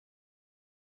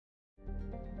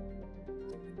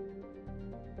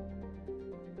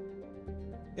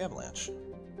the avalanche.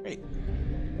 Great.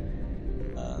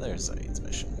 There's Zaeed's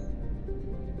mission.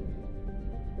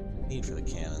 Need for the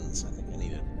cannons. I think I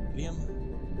need a medium.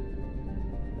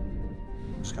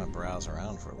 Just kind of browse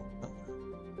around for a little bit.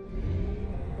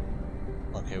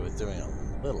 Okay, with doing a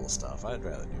little stuff, I'd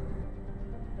rather do.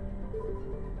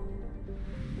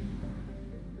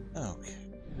 Okay.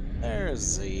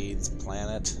 There's Zaeed's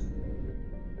planet.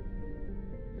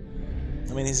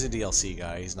 I mean, he's a DLC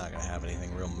guy. He's not going to have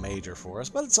anything real major for us,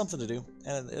 but it's something to do,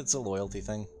 and it's a loyalty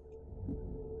thing.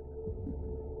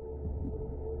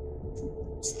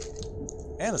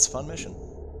 And it's a fun mission.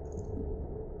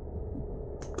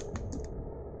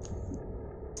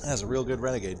 It has a real good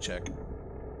renegade check.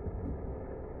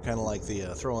 Kind of like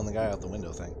the throwing the guy out the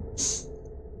window thing.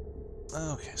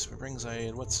 Okay, so we bring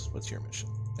Zaeed. What's your mission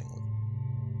thing?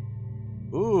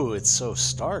 Ooh, it's so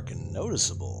stark and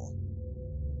noticeable.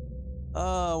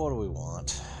 What do we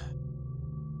want?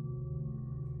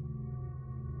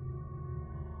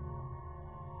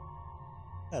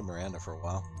 I had Miranda for a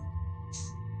while.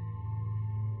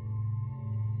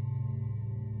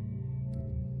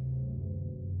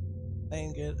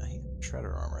 Main get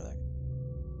shredder armor.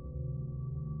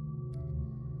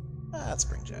 That's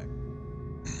Spring Jack.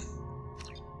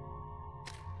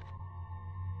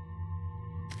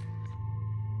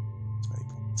 So many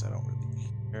points I don't really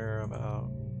care about.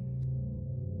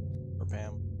 Or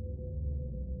Pam.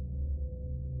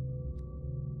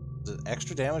 The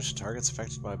extra damage to targets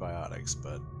affected by biotics,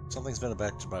 but something's been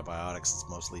affected by biotics, it's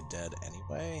mostly dead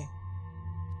anyway.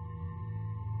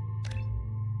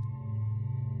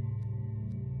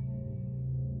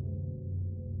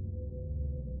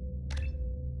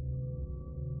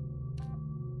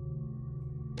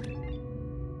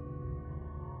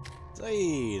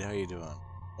 Zaeed, how you doing?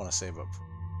 Want to save up for...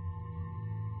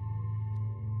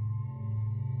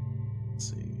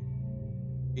 Let's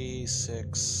see.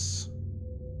 6,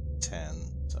 10.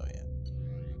 So yeah.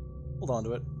 Hold on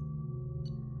to it.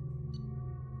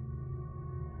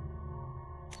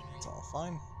 It's all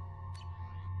fine.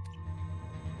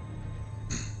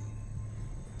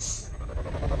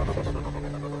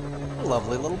 A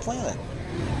lovely little planet.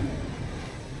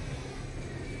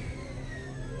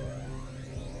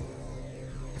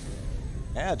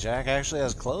 Yeah, Jack actually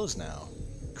has clothes now.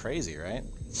 Crazy, right?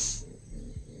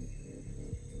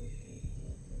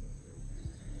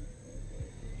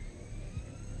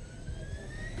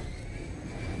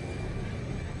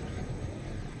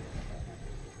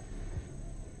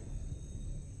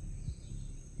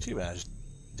 Too bad.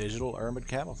 Digital Ermid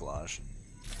camouflage.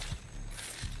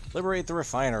 Liberate the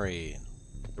refinery.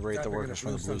 Liberate the workers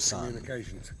from the Blue Sun.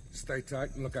 Communications. Stay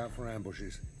tight and look out for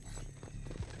ambushes.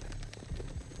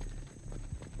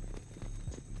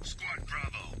 Squad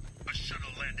Bravo, a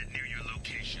shuttle landed near your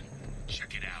location.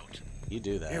 Check it out. You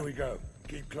do that. Here we go.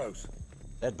 Keep close.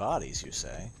 Dead bodies, you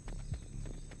say?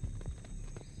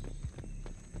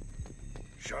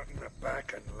 Shot in the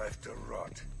back and left to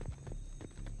rot.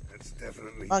 That's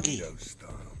definitely Monkey Vito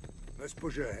style. Let's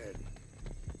push ahead.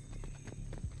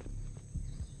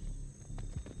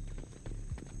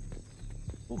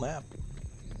 Cool map.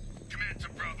 Command to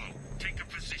Bravo, take a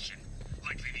position.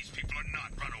 Likely these people are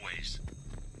not runaways.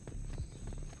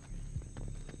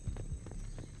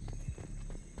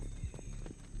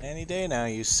 Any day now,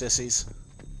 you sissies.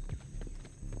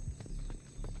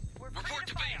 Report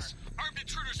to base. Armed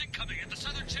intruders incoming at the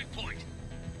southern checkpoint.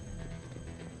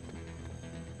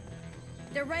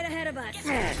 They're right ahead of us.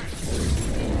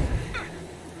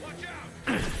 Watch out!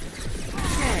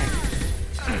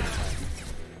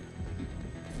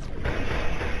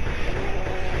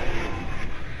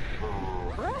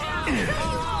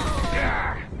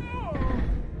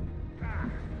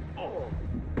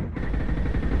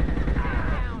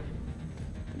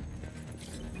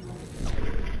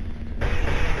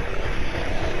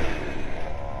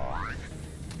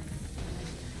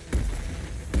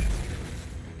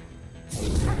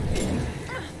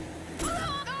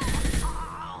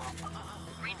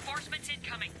 Reinforcements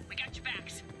incoming. We got your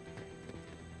backs.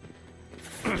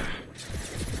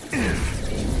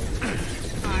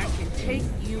 I can take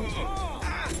you.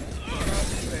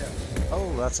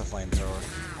 Oh, that's a flamethrower.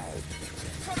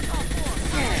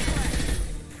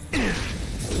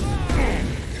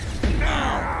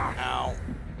 Ow. Ow.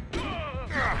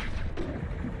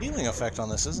 Healing effect on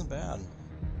this isn't bad.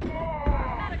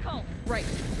 Medical. Right.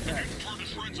 Target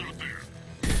friends out there.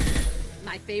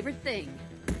 My favorite thing.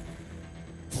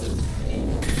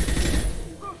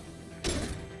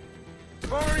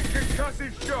 Firing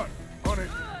concussive shot. On it.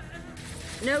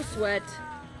 No sweat.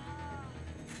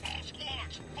 All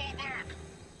squads, fall back.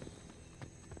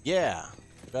 Yeah.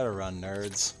 Better run,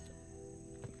 nerds.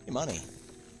 Hey, money.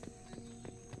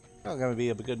 Well, gonna be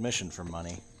a good mission for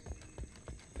money.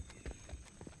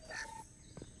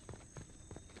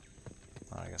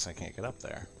 Oh, I guess I can't get up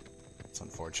there. It's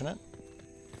unfortunate.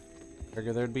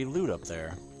 Figure there'd be loot up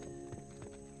there.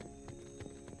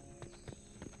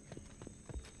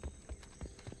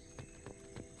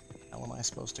 How am I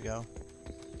supposed to go?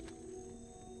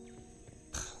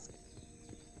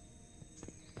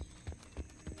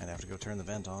 I'd have to go turn the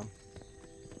vent on.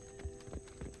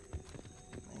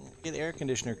 Get air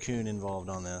conditioner Coon involved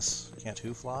on this. Can't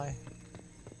who fly?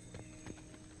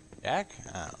 Jack?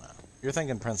 I don't know. You're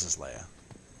thinking Princess Leia.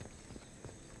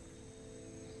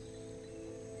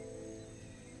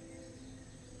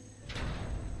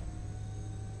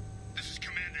 This is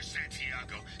Commander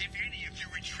Santiago. If any of you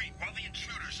retreat while the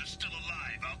intruders are still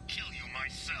alive, I'll kill you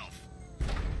myself.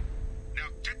 Now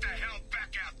get the hell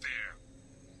back out there!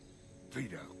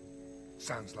 Vito.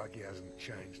 Sounds like he hasn't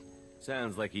changed.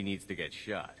 Sounds like he needs to get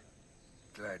shot.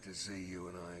 Glad to see you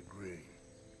and I agree.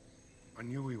 I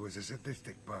knew he was a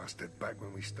sadistic bastard back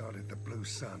when we started the Blue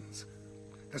Suns.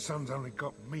 The Suns only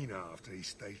got meaner after he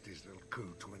staged his little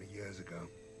coup 20 years ago.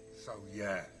 So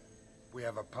yeah, we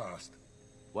have a past.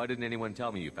 Why didn't anyone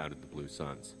tell me you founded the Blue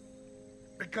Suns?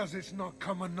 Because it's not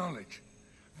common knowledge.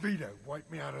 Vito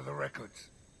wiped me out of the records.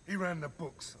 He ran the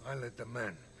books, I led the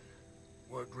men.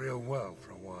 Worked real well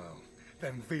for a while.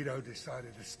 Then Vito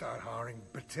decided to start hiring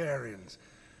Batarians.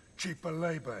 Cheaper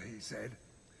labor, he said.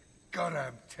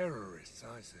 Goddamn terrorists,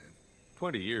 I said.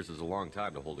 20 years is a long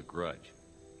time to hold a grudge.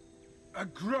 A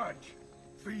grudge?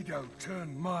 Vito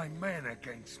turned my men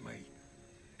against me.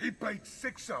 He paid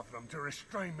 6 of them to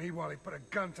restrain me while he put a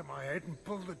gun to my head and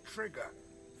pulled the trigger.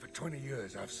 For 20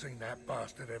 years, I've seen that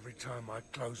bastard every time I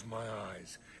closed my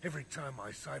eyes. Every time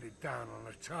I sighted down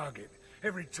on a target.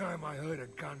 Every time I heard a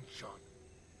gunshot.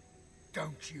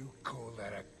 Don't you call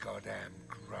that a goddamn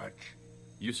grudge?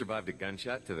 You survived a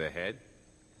gunshot to the head?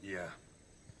 Yeah.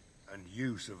 And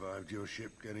you survived your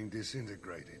ship getting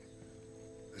disintegrated.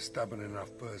 A stubborn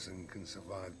enough person can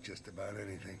survive just about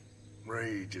anything.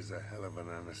 Rage is a hell of an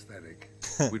anesthetic.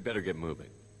 We'd better get moving.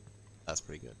 That's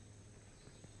pretty good.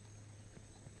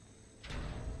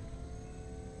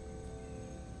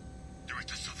 They're at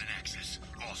the southern axis.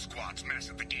 All squads mass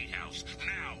at the gatehouse.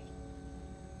 Now!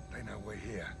 They know we're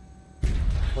here.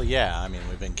 Well, yeah, I mean,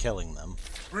 we've been killing them.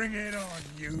 Bring it on,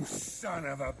 you son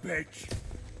of a bitch!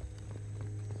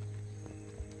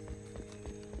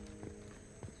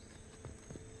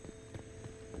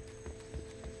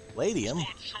 Ladium?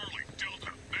 Squad Charlie,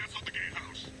 Delta, mass at the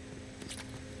gatehouse.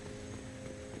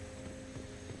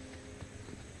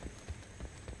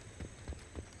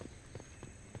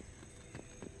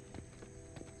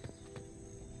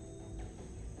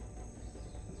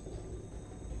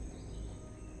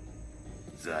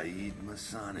 Zaeed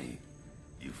Masani,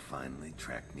 you finally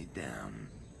tracked me down.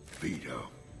 Vito.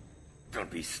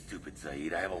 Don't be stupid,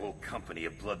 Zaeed. I have a whole company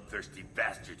of bloodthirsty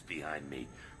bastards behind me,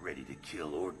 ready to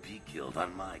kill or be killed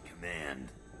on my command.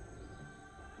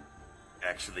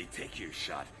 Actually, take your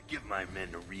shot. Give my men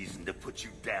a reason to put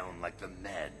you down like the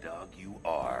mad dog you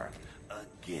are.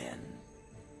 Again.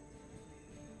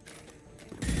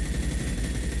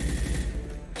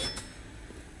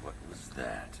 What was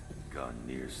that? Gone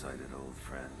nearsighted, old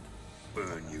friend.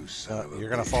 Burn, you son of a You're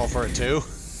gonna bitch. fall for it too?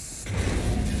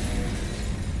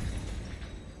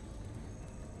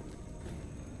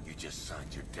 You just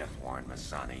signed your death warrant,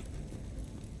 Masani.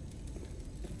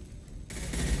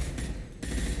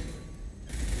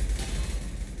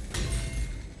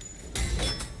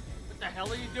 What the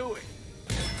hell are you doing?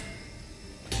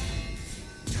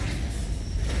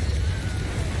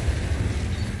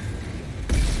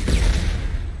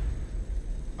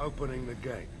 Opening the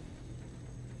gate.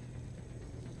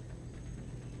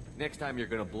 Next time you're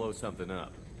gonna blow something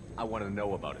up, I want to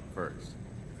know about it first.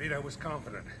 Vito was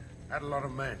confident. Had a lot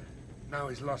of men. Now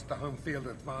he's lost the home field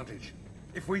advantage.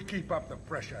 If we keep up the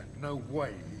pressure, no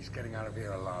way he's getting out of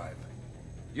here alive.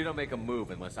 You don't make a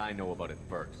move unless I know about it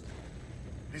first.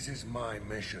 This is my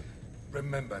mission.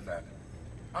 Remember that.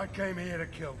 I came here to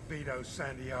kill Vito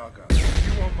Santiago.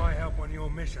 You want my help on your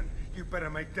mission, you better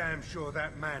make damn sure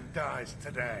that man dies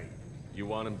today. You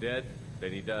want him dead?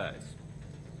 Then he dies.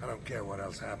 I don't care what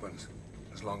else happens,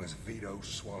 as long as Vito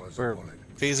swallows We're a bullet.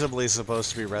 feasibly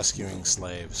supposed to be rescuing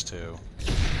slaves, too.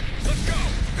 Let's go!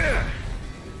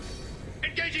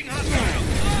 Engaging hostile!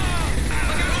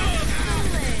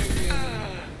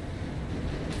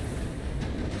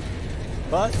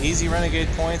 But easy renegade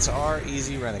points are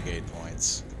easy renegade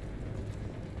points.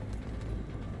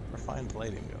 Refined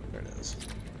plating go. There it is.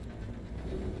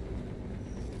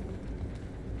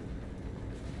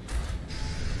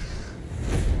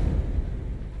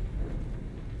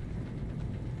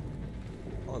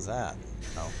 was that?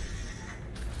 Oh.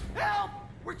 Help!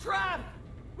 We're trapped!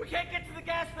 We can't get to the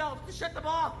gas valves to shut them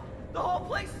off! The whole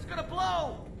place is gonna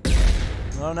blow!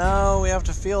 Oh no, we have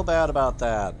to feel bad about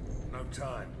that. No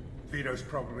time. Vito's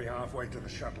probably halfway to the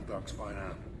shuttle docks by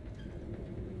now.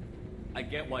 I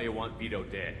get why you want Vito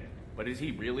dead, but is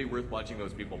he really worth watching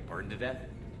those people burn to death?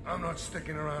 I'm not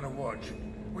sticking around to watch.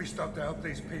 We stop to help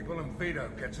these people and Vito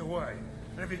gets away.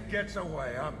 And if he gets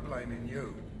away, I'm blaming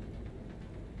you.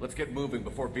 Let's get moving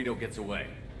before Vito gets away.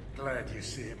 Glad you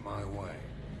see it my way.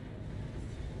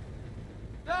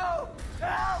 No!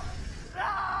 Help!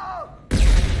 No!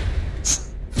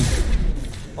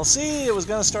 Well, see, it was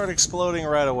gonna start exploding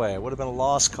right away. It would have been a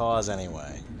lost cause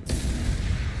anyway.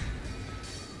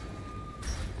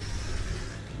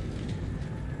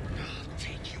 I'll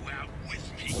take you out with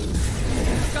me.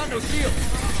 Got no shield!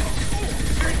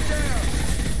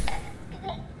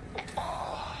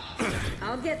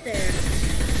 I'll get there.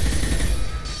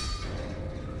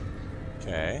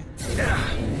 Okay.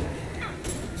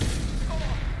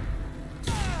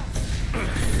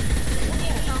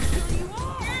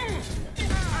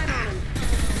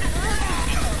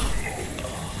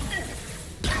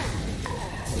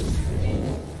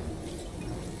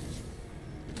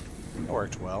 That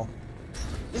worked well.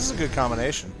 This is a good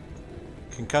combination.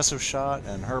 Concussive shot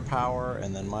and her power,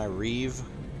 and then my Reeve.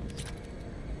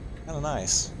 Kind of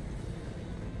nice.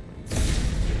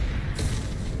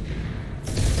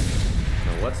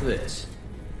 Now what's this?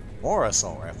 More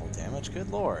assault rifle damage. Good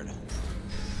lord.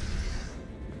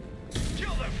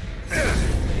 Kill them!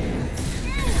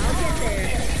 I'll get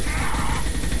there.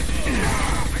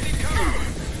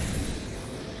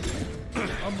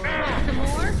 Some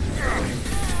more?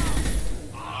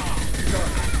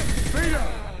 Vito!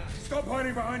 Stop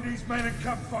hiding behind these men and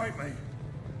come fight me.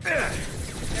 They're up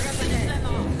ahead.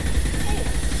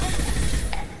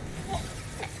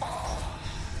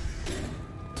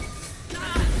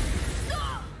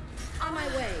 On my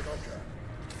way.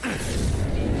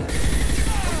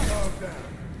 Calm down.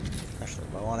 Actually,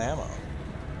 low on ammo.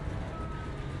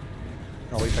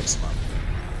 Oh, we picked some up.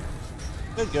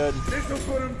 Good, good. This'll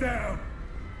put him down.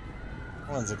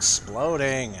 One's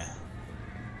exploding.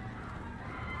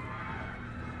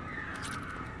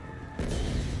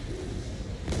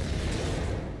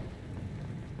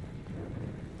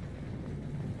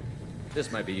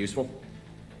 This might be useful.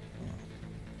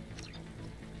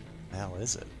 The hell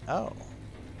is it? Oh.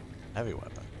 Heavy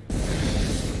weapon.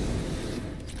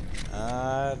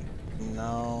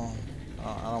 No.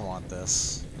 Oh, I don't want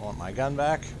this. I want my gun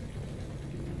back.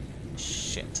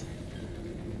 Shit.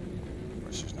 Of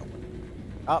course there's no one.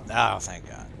 Oh, thank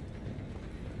God.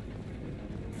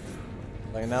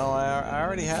 Like, no, I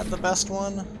already had the best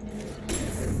one.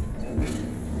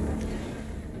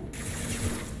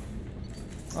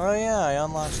 Oh yeah, I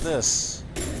unlocked this.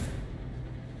 Did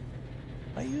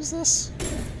I use this? I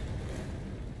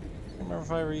don't remember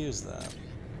if I ever used that.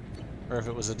 Or if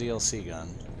it was a DLC gun.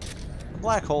 The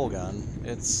black hole gun,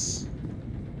 it's...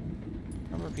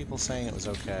 I remember people saying it was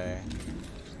okay.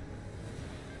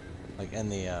 Like in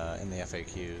the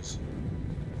FAQs.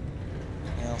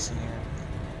 Anything else in here?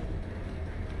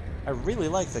 I really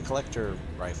like the collector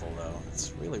rifle though.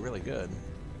 It's really, really good.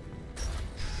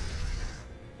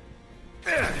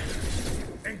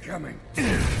 Incoming.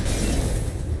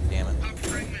 Damn it. I'll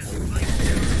bring this place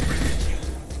down around you.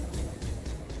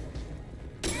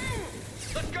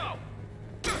 Let's go!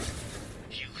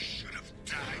 You should have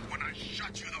died when I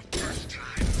shot you the first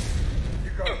time.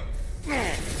 You go.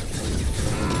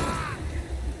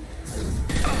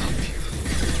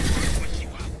 With you,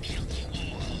 I'll kill you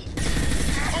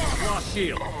all. Lost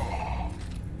shield!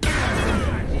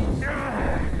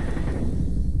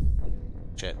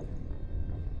 Shit.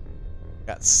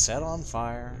 Got set on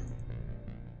fire.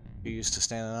 You used to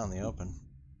standing out in the open.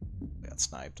 Got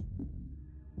sniped.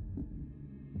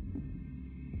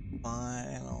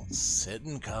 Fine, I'll sit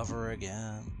and cover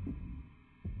again.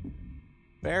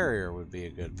 Barrier would be a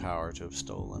good power to have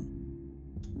stolen.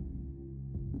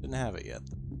 Didn't have it yet.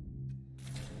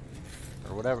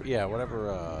 Or whatever, yeah,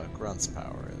 whatever Grunt's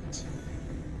power is.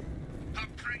 I'll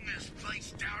bring this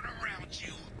place down around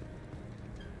you.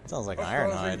 Sounds like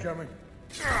Hostiles Ironhide. incoming.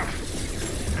 You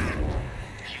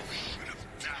should have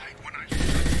died when I shot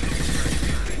you the first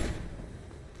time.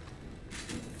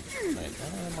 Wait, I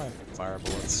don't have my fire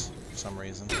bullets for some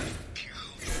reason. Run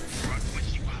with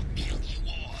you, I'll kill you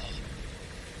all.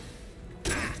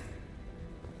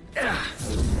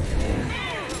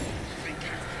 Think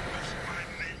I lost my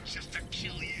men just to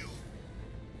kill you?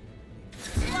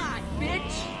 Fly,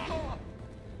 bitch!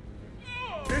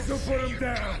 This'll put him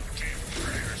down. Damn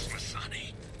prayers, Masani.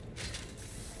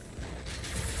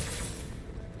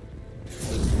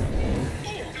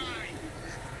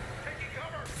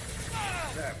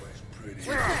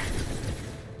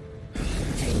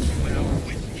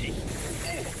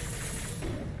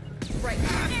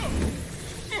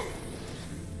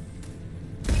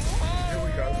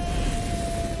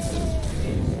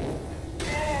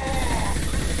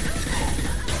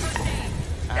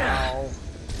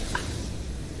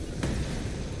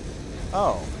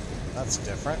 Oh, that's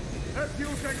different. That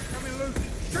fuel tank's coming loose.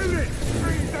 Shoot it!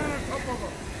 Bring it down on top of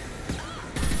them.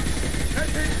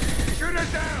 That's it! Shoot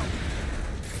it down!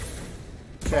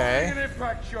 Okay. An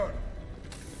impact shot.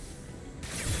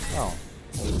 Oh.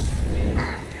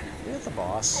 You're the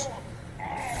boss.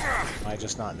 Am I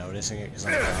just not noticing it because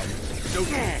I'm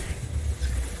dumb?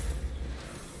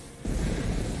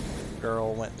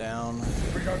 Girl went down.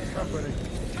 We got company.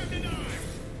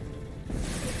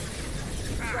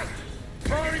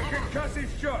 Firing concussive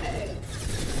shot.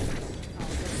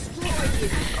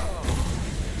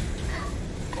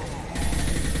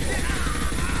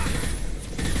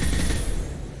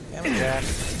 Damn it, Jack.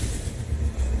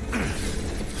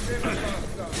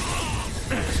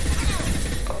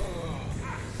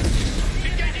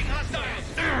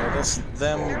 Well,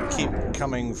 them keep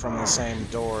coming from the same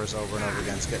doors over and over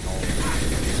again. It's getting old.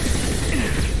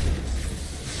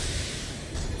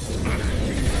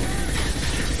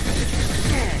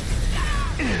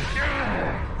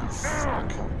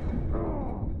 Fuck.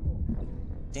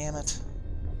 Damn it.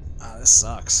 Ah, this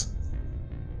sucks.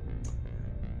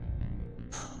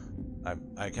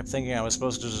 I kept thinking I was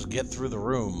supposed to just get through the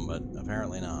room, but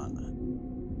apparently not.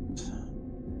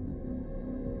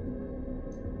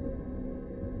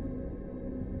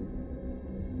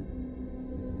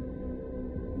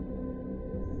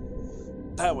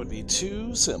 That would be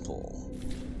too simple.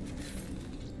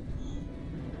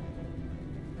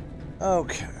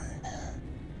 Okay.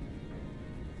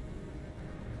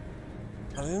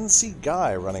 I didn't see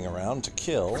Guy running around to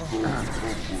kill.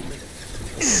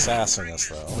 Sassing us,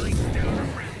 though.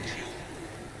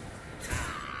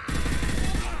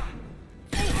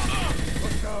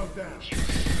 Down. You should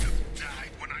have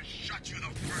died when I shot you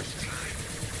the first time.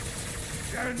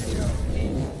 Down you go.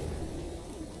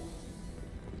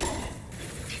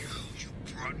 You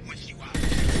brought with you out.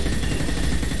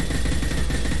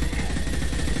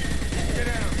 Get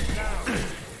down, now.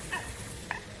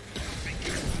 Think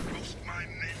you can roast my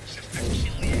men just to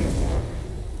kill you?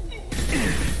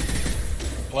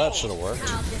 Well, that should have worked.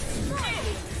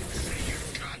 Say your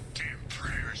goddamn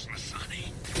prayers, Masani.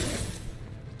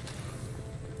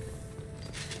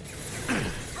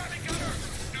 Running gunner,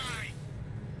 die!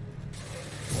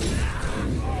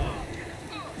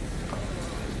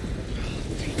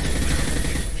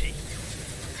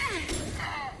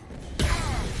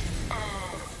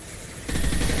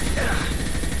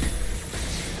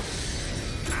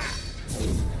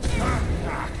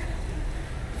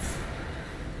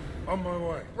 On my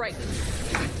way. Right.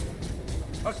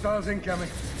 Hostiles incoming.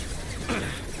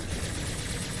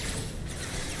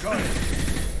 Got it.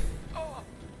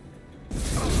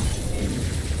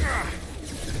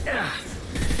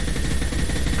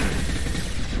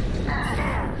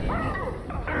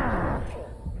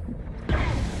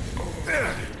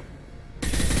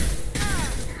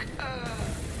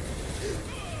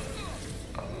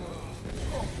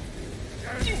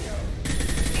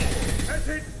 That's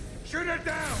it! Shoot it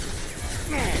down!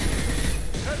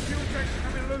 That fuel tank's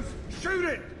coming loose! Shoot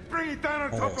it! Bring it down on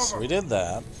top Okay, of so her! we did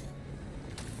that.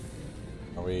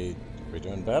 Are we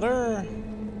doing better? I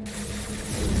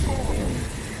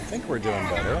think we're doing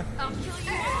better. I'll kill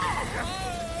you.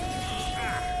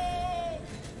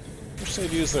 Wish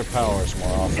they'd use their powers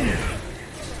more often.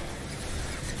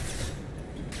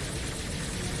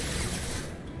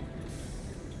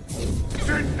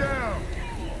 Sit down!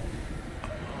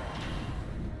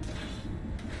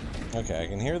 Okay, I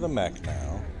can hear the mech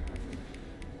now.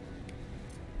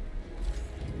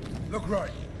 Look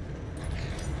right.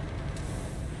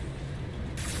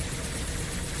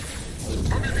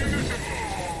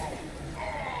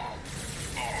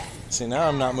 See, now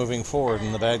I'm not moving forward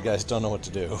and the bad guys don't know what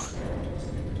to do.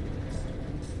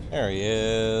 There he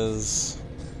is.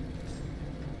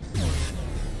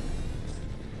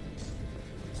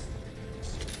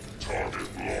 Target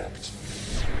locked.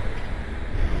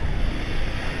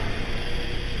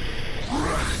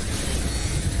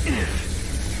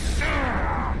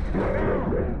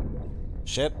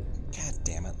 Shit. God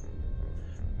damn it.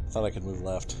 I thought I could move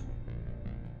left.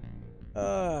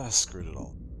 Screwed it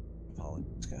all.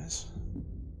 Apologies, guys.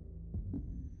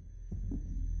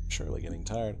 Surely getting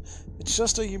tired. It's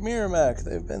just a Ymir mech.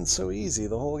 They've been so easy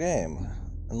the whole game.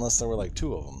 Unless there were like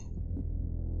 2 of them.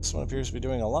 This one appears to be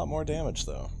doing a lot more damage,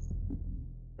 though.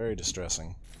 Very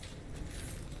distressing.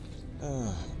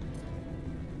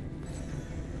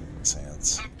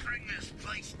 Sans. I'll bring this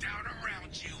place down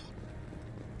around you.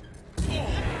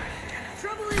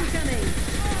 Trouble incoming.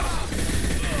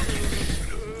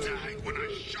 Died when I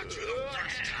shot you the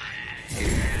first time.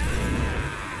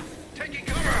 Taking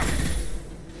cover.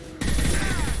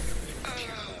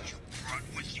 You brought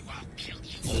with you, I'll kill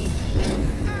you.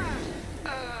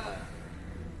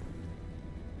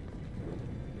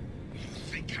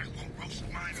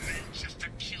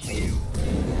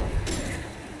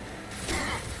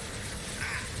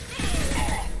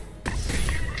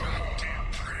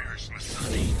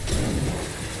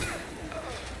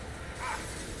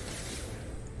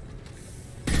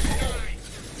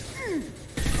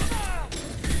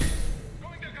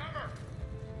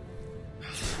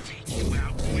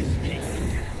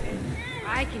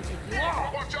 I can take you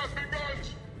on. Watch out for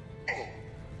guns! This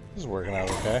is working out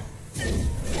okay.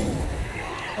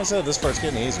 Like I said, this part's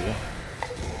getting easier.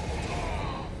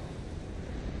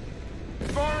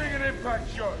 Firing an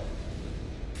impact shot.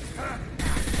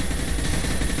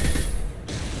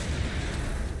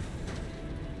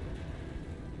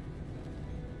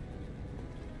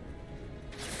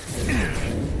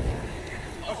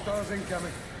 Hostiles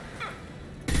incoming.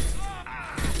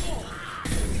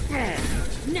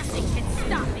 Nothing can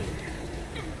stop me.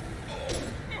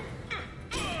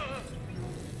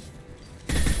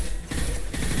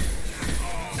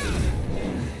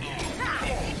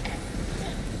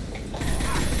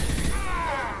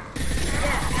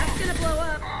 That's gonna blow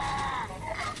up.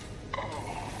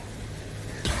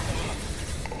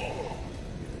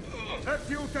 That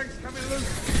fuel tank's coming loose.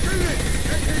 Shoot it!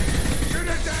 Take it! Shoot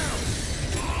it down!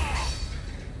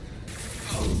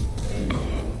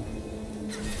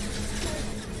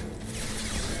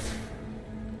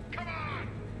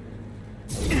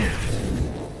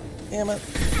 Damn it.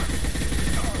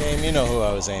 Game, you know who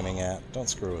I was aiming at. Don't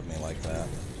screw with me like that.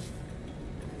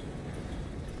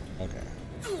 Okay.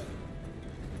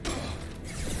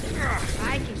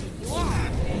 I can take you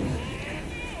on.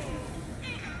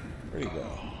 Where'd he go?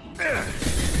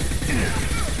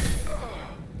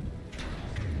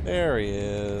 There he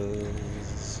is.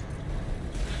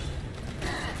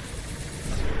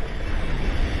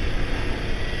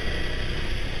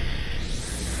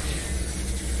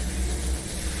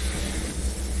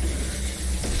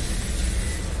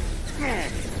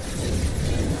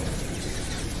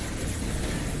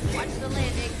 Watch the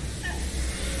landing.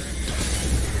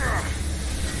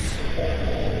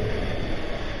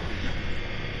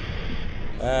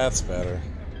 That's better.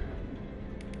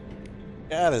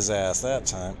 Got his ass that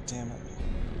time. Damn it.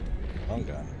 Wrong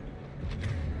gun.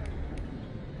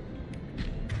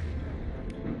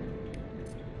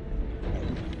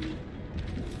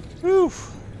 Whew.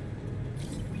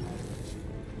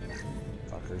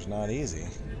 Fucker's not easy.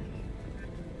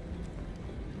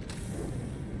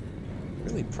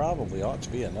 Really probably ought to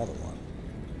be another one.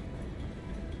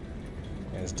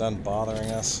 And it's done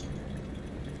bothering us.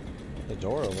 The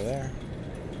door over there.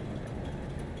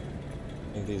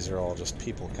 I think these are all just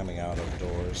people coming out of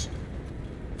doors.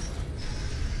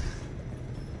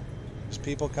 Just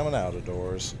people coming out of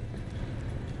doors.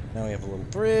 Now we have a little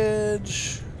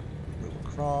bridge. A little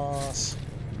cross.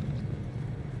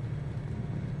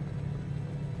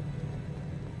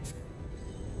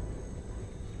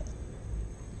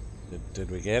 Did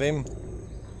we get him?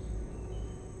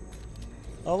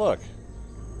 Oh, look.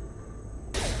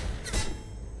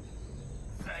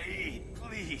 Zaeed,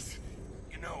 please.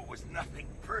 You know it was nothing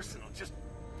personal, just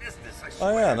business, I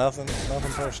swear. Oh yeah, nothing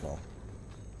personal.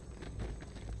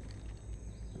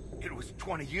 It was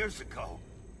 20 years ago.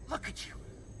 Look at you.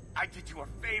 I did you a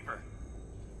favor.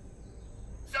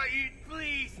 Zaeed,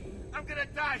 please. I'm gonna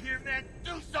die here, man.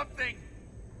 Do something.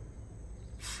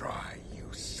 Try, you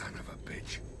son of a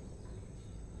bitch.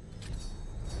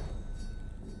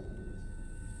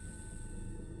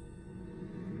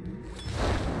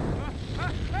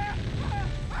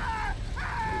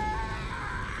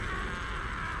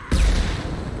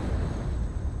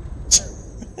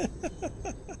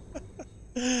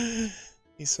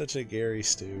 He's such a Gary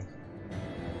Stew.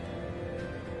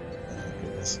 Oh,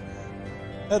 goodness.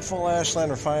 Headful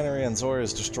Ashland Refinery and Zora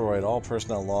is destroyed. All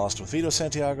personnel lost. With Vito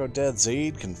Santiago dead,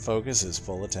 Zaeed can focus his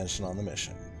full attention on the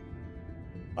mission.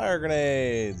 Fire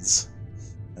grenades!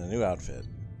 And a new outfit.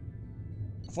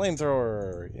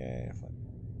 Flamethrower! Yay.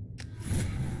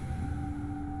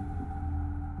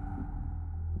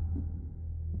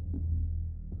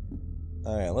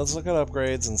 Alright, let's look at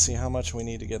upgrades and see how much we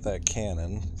need to get that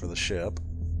cannon for the ship.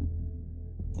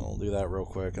 We'll do that real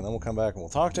quick, and then we'll come back and we'll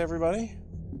talk to everybody.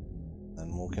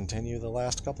 And we'll continue the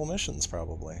last couple missions,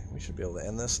 probably. We should be able to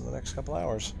end this in the next couple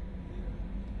hours.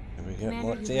 If we get Commander,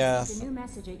 more... you Yeah, received a new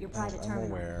message at your private I'm terminal.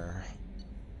 aware.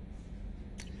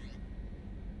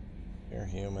 You're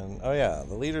human. Oh yeah,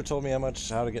 the leader told me how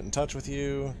to get in touch with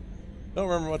you. Don't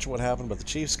remember much of what happened, but the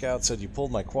chief scout said you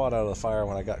pulled my quad out of the fire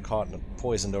when I got caught and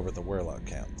poisoned over at the Werlock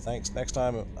camp. Thanks. Next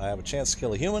time I have a chance to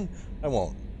kill a human, I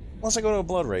won't. Unless I go to a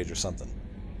blood rage or something.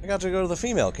 I got to go to the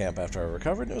female camp after I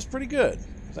recovered, and it was pretty good.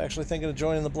 I was actually thinking of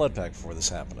joining the blood pack before this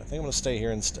happened. I think I'm going to stay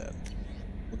here instead.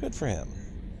 Well, good for him.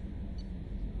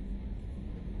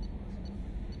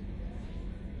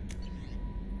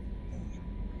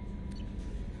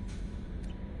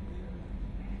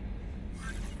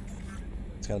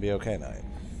 It's gonna be okay, Knight.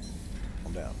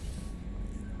 Calm down.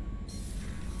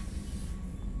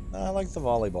 I like the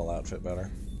volleyball outfit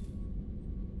better.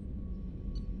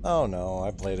 Oh no,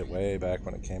 I played it way back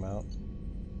when it came out.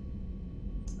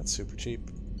 That's super cheap.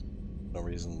 No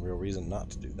real reason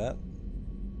not to do that.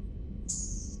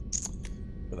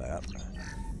 For that.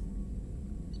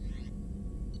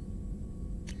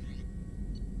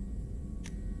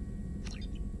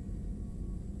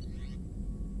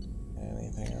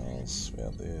 Anything else? We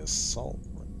have the assault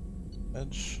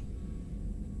edge.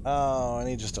 Oh, I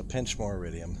need just a pinch more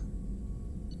iridium.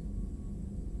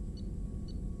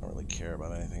 I don't really care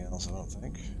about anything else, I don't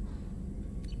think.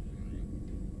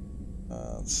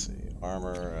 Let's see.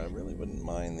 Armor, I really wouldn't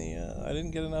mind the... I didn't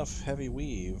get enough heavy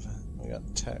weave. We got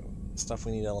stuff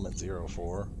we need element 0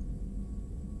 for.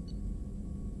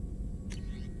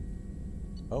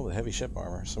 Oh, the heavy ship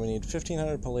armor. So we need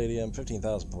 1,500 palladium,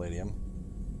 15,000 palladium.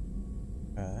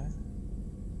 Okay.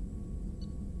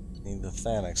 Need the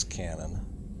Thanix cannon.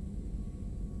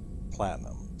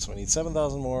 Platinum. So we need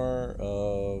 7,000 more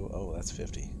of... Oh, that's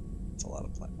 50. That's a lot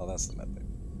of platinum. Oh, that's the medpick.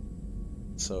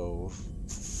 So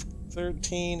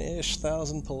 13-ish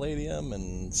thousand palladium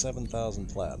and 7,000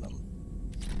 platinum.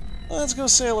 Let's go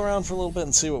sail around for a little bit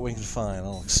and see what we can find.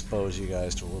 I'll expose you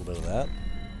guys to a little bit of that.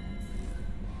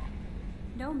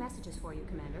 No messages for you,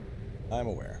 Commander. I'm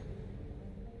aware.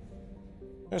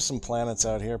 There's some planets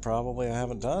out here probably I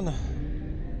haven't done.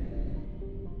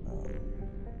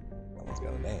 That one's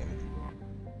got a name.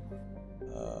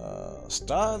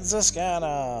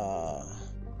 Stadziskana!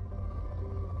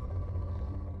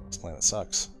 This planet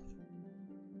sucks.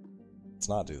 Let's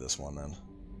not do this one then.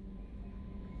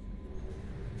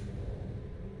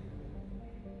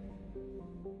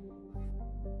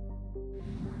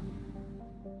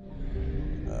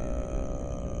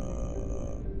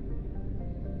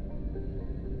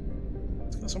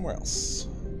 Let's go somewhere else.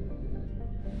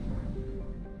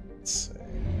 Let's see.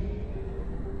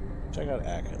 Check out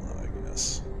Aquila, I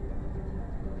guess.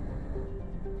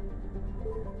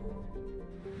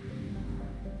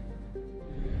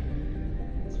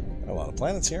 A lot of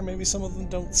planets here, maybe some of them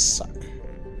don't suck.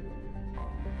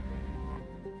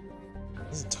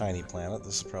 This is a tiny planet,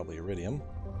 this is probably iridium.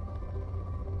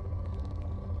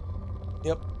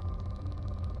 Yep.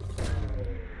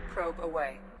 Probe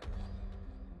away.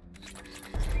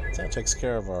 So that takes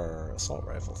care of our assault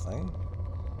rifle thing.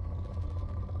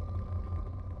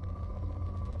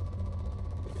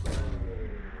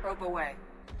 Probe away.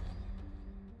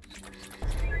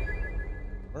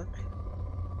 Work.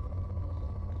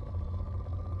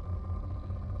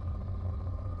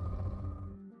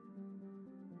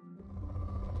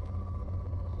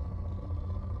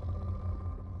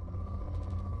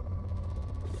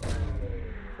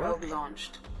 Probe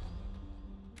launched.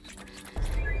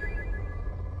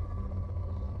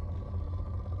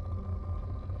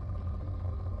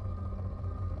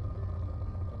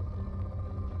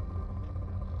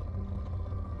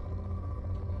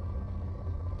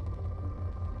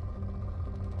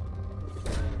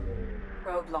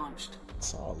 Probe launched.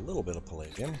 Saw a little bit of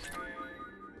palladium.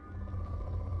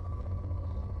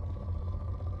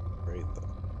 Great though.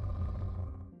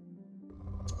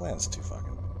 This planet's too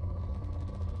fucking...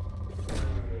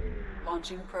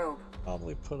 Launching probe.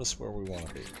 Probably put us where we want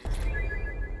to be.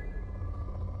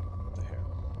 The hair.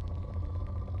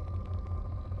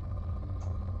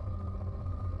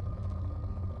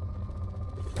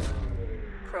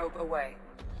 Probe away.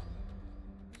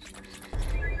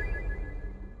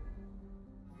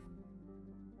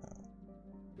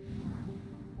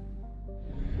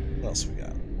 What else we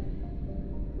got?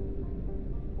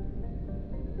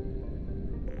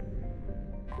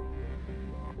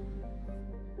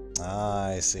 Ah,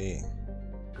 I see.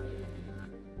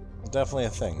 Definitely a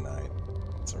thing, Knight.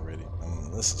 It's iridium.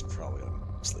 This is probably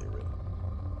mostly iridium.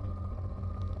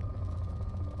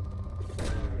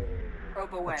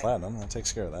 Probe away. Platinum, that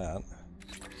takes care of that.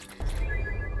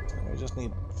 So we just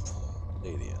need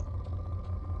palladium.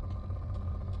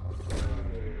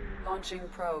 Launching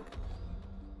probe.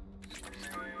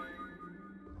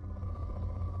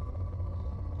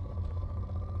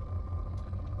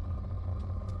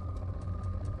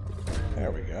 There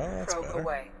we go, that's Probe better.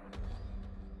 away.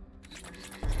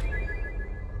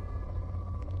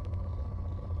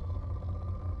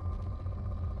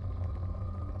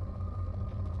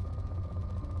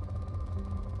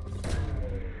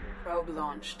 Probe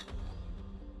launched.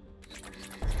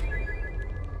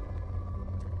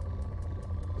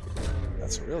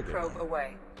 That's a real good Probe one.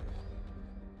 away.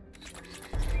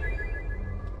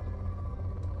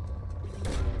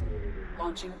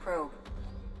 Launching probe.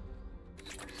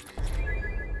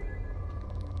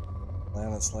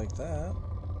 Planets like that.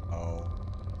 Oh.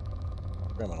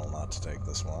 Criminal not to take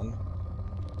this one.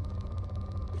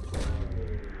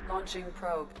 Launching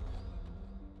probe.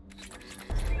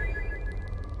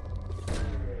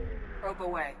 Probe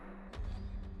away.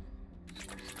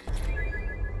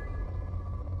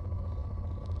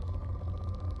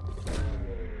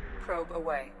 Probe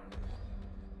away.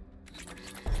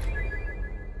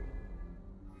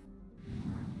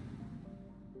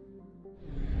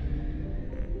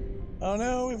 Oh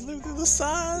no, we flew through the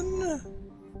sun!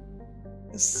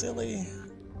 It's silly.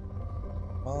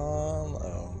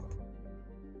 Oh.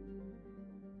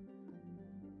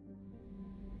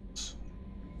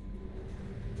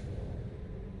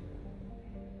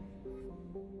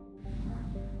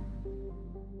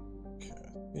 Okay,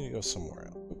 we need to go somewhere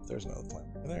else. Oop, there's another planet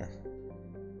right there.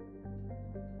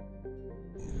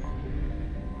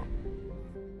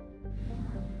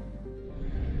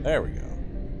 There we go.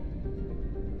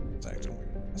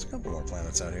 There's a couple more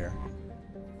planets out here.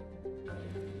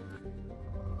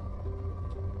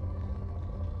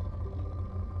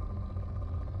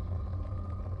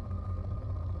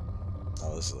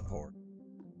 Oh, this is a port.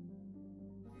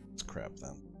 It's crap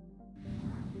then.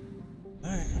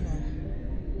 Alright, come on.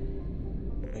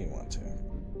 What do you want to?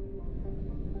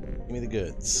 Give me the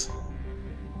goods.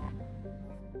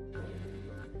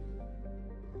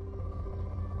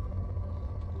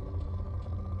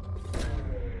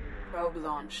 Probe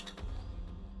launched.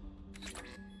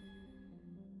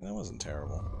 That wasn't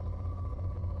terrible.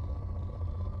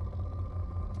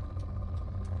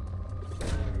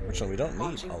 Fortunately, we don't need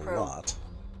Launching a probe. lot.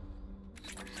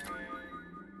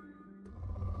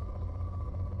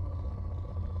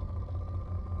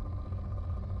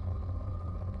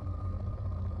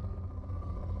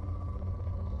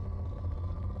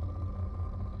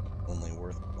 Only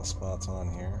worthwhile spots on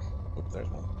here. Oop, there's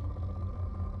one.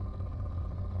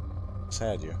 Just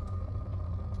had you.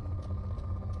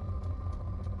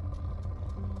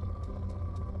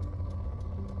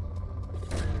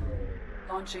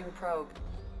 Launching probe.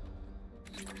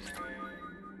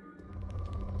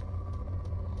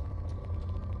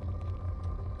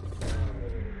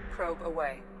 Probe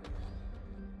away.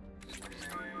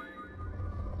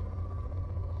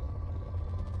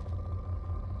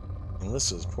 And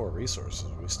this is poor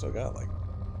resources. We still got like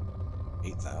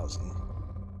 8,000.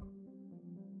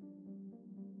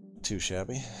 Too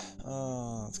shabby.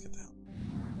 Let's get that.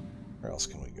 Where else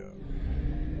can we go?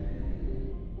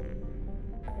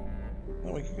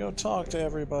 Well, we can go talk to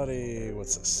everybody.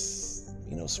 What's this?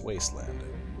 Minos Wasteland.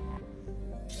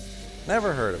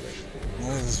 Never heard of it.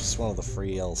 This is one of the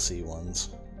free LC ones.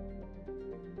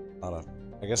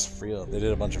 I guess free. They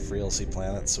did a bunch of free LC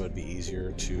planets, so it'd be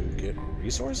easier to get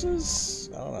resources.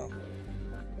 I don't know.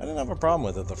 I didn't have a problem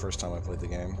with it the first time I played the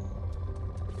game.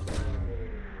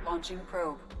 Launching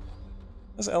probe.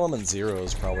 This element 0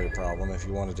 is probably a problem if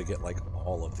you wanted to get like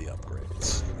all of the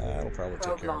upgrades. That'll probably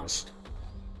take care of us.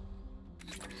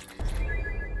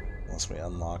 Unless we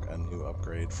unlock a new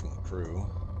upgrade from the crew.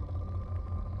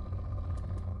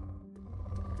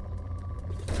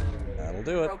 That'll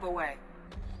do it. Probe away.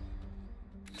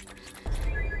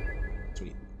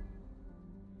 Sweet.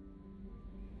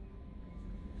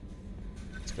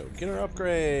 Let's go get our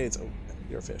upgrades. Oh,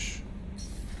 get our fish.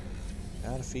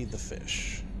 Gotta feed the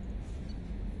fish.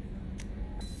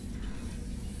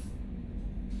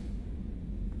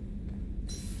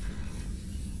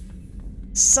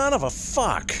 Son of a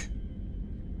fuck!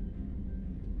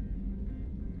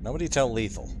 Nobody tell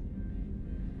Lethal.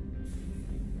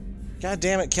 God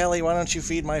damn it, Kelly, why don't you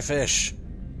feed my fish?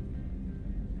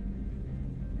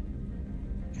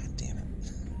 God damn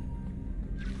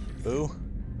it. Boo?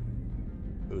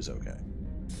 Boo's okay.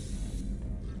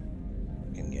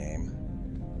 Fucking game.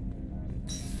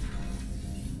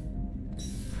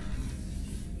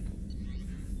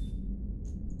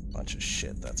 Bunch of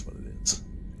shit, that's what it is.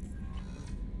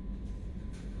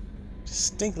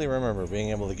 Distinctly remember being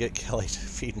able to get Kelly to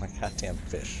feed my goddamn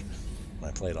fish when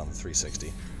I played on the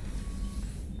 360.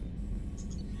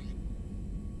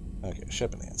 Okay,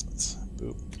 ship enhancements.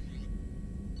 Boop.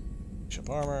 Ship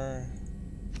armor.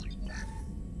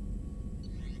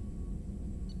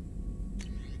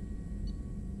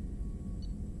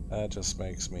 That just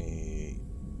makes me...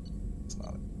 It's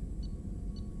not it.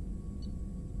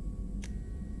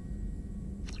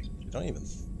 Don't even...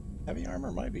 Heavy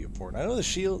armor might be important. I know the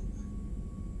shield...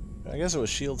 I guess it was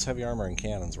shields, heavy armor, and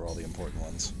cannons were all the important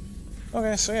ones.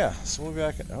 Okay, so yeah. So we'll be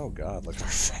back... Oh god, look at our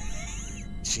face.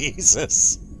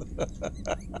 Jesus.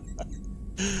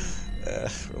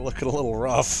 We're looking a little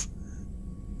rough.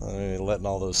 I mean, letting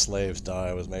all those slaves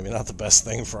die was maybe not the best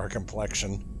thing for our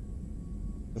complexion.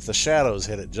 If the shadows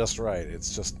hit it just right,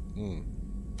 it's just...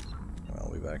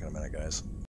 I'll be back in a minute, guys.